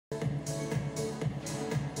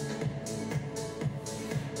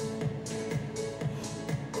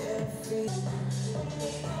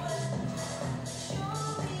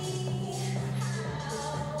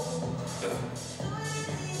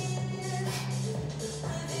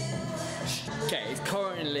Okay, it's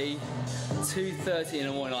currently 2:30 in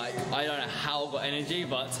the morning. Like, I don't know how I got energy,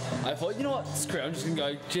 but I thought, you know what, screw it, I'm just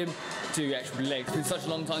gonna go gym, do actual legs. It's been such a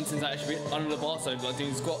long time since I actually been under the bar, so like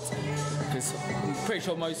doing squats. Because I'm pretty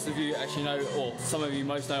sure most of you actually know, or some of you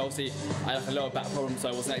most know, obviously, I had like a lower back problem, so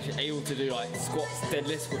I wasn't actually able to do like squats,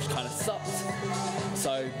 deadlifts, which kind of sucked.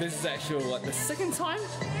 So this is actually like the second time,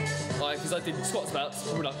 like, because I did squats about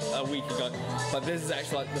like a week ago, but this is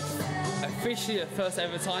actually like officially the first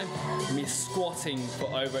ever time me squatting for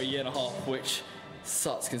over a year and a half, which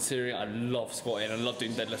sucks considering I love squatting, I love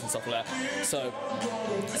doing deadlifts and stuff like that. So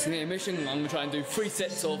it's gonna be a mission. I'm gonna try and do 3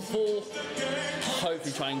 sets of 4,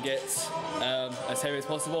 hopefully try and get as heavy as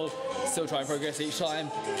possible, still try and progress each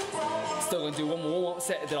time. Still gonna do 1 more warm-up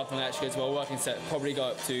set, then I'm gonna actually go to a working set, probably go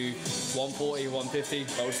up to 140, 150,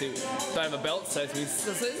 but we'll see. Don't have a belt, so it's gonna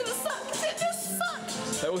suck, it just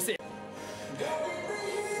sucks, but we'll see.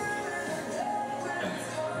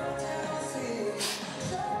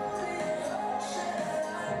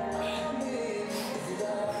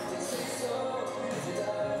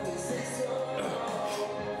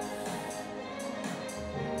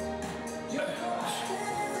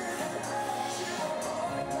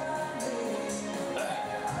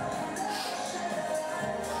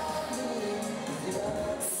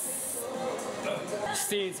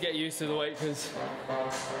 Still need to get used to the weight because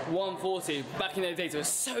 140 back in the days it was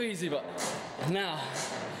so easy, but now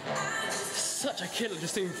such a killer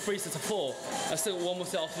just doing 3 sets of 4. I still got 1 more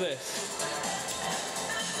set after this.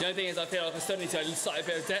 The only thing is I feel like I still need to start a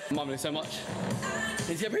bit of depth. I'm mumbling so much.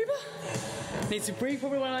 Need to get a breather. Need to breathe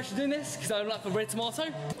probably when I'm actually doing this because I don't like the red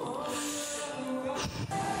tomato.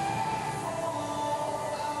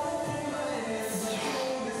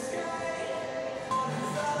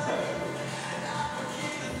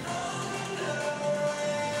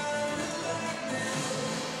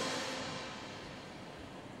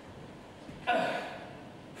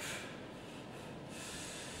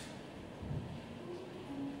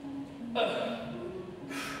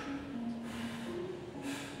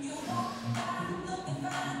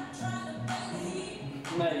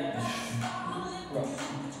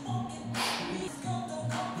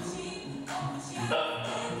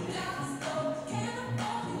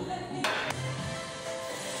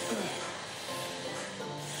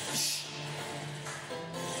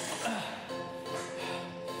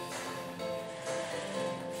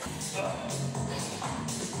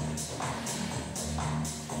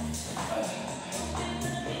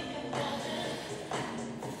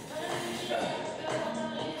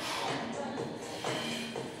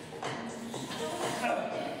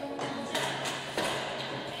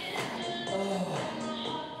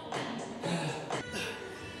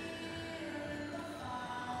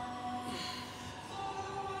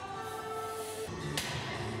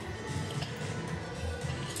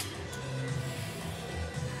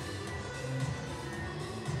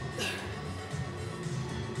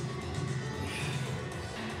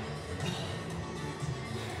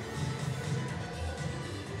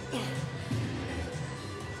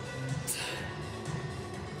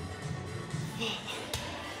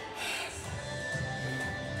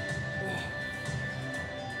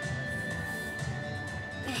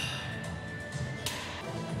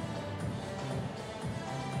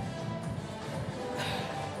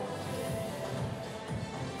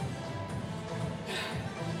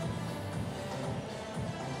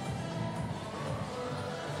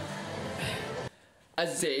 As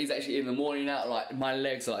you see, it's actually in the morning now, like my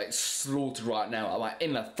legs are like slaughtered right now. My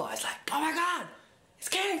inner thighs like, oh my god, it's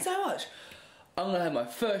killing so much. I'm gonna have my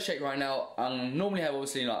first shake right now. I normally have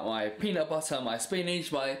obviously like my peanut butter, my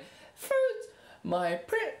spinach, my fruit, my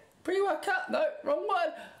pre-workout, no, wrong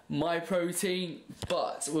one, my protein,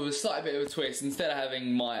 but with a slight bit of a twist. Instead of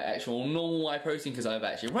having my actual normal whey protein, because I've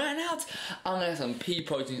actually ran out, I'm gonna have some pea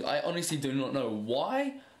protein. I honestly do not know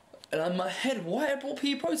why. And in my head, why I bought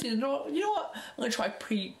pea protein? You know what? I'm gonna try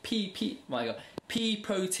pea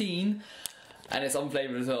protein, and it's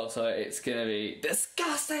unflavored as well, so it's gonna be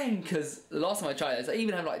disgusting. Because the last time I tried it, I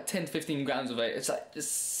even had like 10 to 15 grams of it. It's like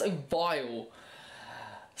just so vile.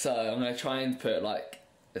 So I'm gonna try and put like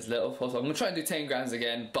as little as possible. I'm gonna try and do 10 grams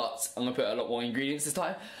again, but I'm gonna put a lot more ingredients this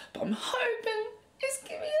time. But I'm hoping it's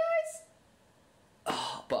gonna be nice.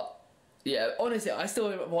 Oh, but. Yeah, honestly, I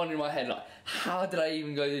still wonder in my head, like, how did I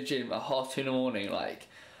even go to the gym at 2:30 in the morning? Like,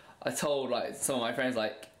 I told, like, some of my friends,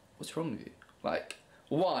 like, what's wrong with you? Like,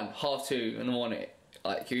 1, 2:30 in the morning,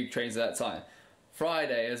 like, who trains at that time?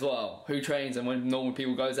 Friday as well, who trains and when normal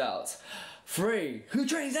people goes out? 3, who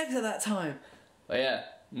trains eggs at that time? But yeah,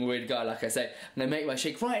 I'm a weird guy, like I say. I'm gonna make my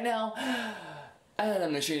shake right now, and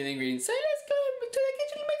I'm gonna show you the ingredients. So let's go to the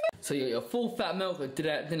kitchen and make it. So you got your full fat milk, I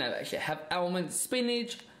didn't actually have almonds,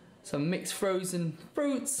 spinach, some mixed frozen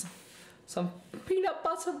fruits, some peanut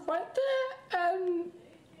butter right there, and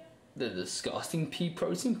the disgusting pea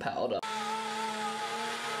protein powder.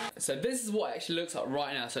 So this is what it actually looks like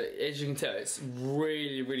right now. So as you can tell, it's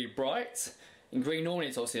really, really bright. In green normally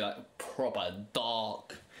it's obviously like proper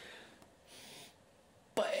dark.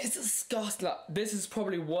 But it's disgusting. Like, this is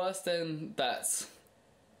probably worse than that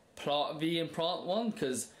vegan plant one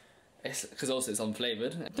because also it's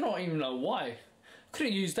unflavoured. I don't even know why. Could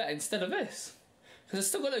have used that instead of this because it's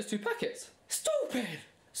still got those 2 packets. Stupid!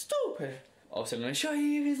 Stupid! Obviously I'm going to show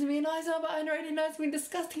you if it's going to be nice, but I already know it's going to be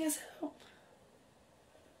disgusting as hell.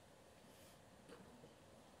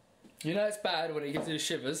 You know it's bad when it gives you the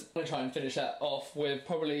shivers. I'm going to try and finish that off with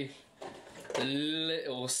probably a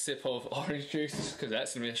little sip of orange juice because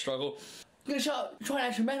that's going to be a struggle. I'm going to try and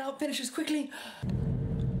actually man up, finish this quickly.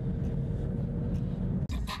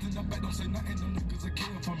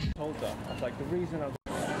 Told her, I was like, the reason I'm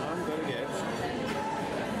gonna get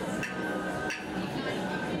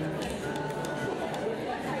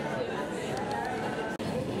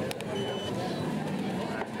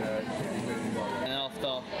and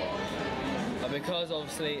after, but because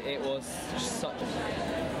obviously it was such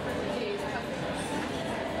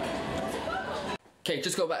okay,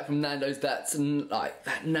 just got back from Nando's. That's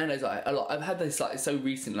like Nando's like a lot. I've had this like so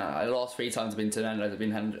recent now. The last 3 times I've been to Nando's, I've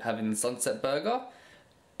been having the Sunset Burger.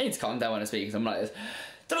 I need to calm down when I speak because I'm like this,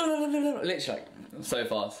 literally like so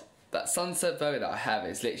fast. That Sunset Burger that I have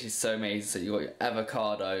is literally so amazing. So you got your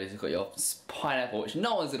avocados, you've got your pineapple, which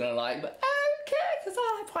no one's gonna like, but I don't care because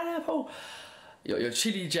I like pineapple. You got your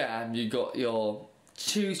chili jam, you got your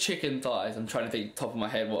 2 chicken thighs. I'm trying to think top of my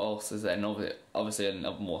head what else is there, and obviously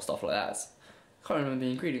and more stuff like that. Can't remember the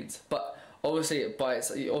ingredients, but obviously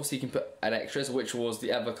you can put an extras, which was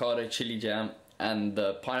the avocado, chili jam, and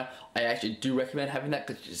the pineapple. I actually do recommend having that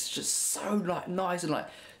because it's just so like nice and like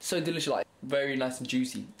so delicious, like very nice and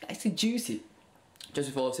juicy. Nice and juicy. Just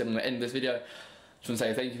before obviously I'm gonna end this video, just want to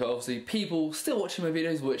say thank you for obviously people still watching my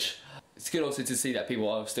videos, which it's good also to see that people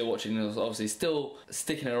are still watching and obviously still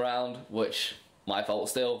sticking around, which my fault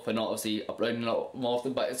still for not obviously uploading a lot more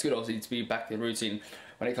often, but it's good obviously to be back in the routine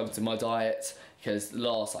when it comes to my diet, because the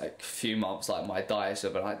last like few months like my diet's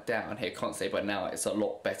been like down here constantly, but now it's a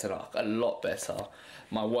lot better, like a lot better.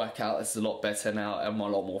 My workout is a lot better now and a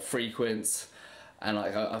lot more frequent, and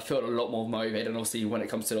like I feel a lot more motivated. And obviously when it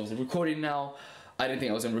comes to obviously recording now, I didn't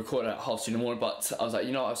think I was going to record at 2:30 in the morning, but I was like,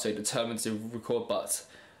 you know, I was so determined to record, but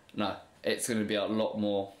no, it's going to be a lot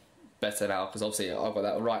more better now because obviously I've got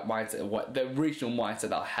that right mindset, the original mindset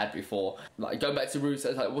that I had before. Like going back to roots,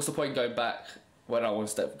 it's like what's the point going back when I want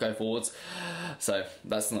to go forwards? So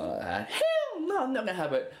that's not hell no, I'm not gonna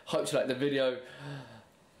have it. Hope you like the video.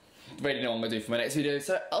 Already know what I'm gonna do for my next video,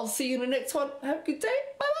 so I'll see you in the next one. Have a good day.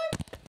 Bye.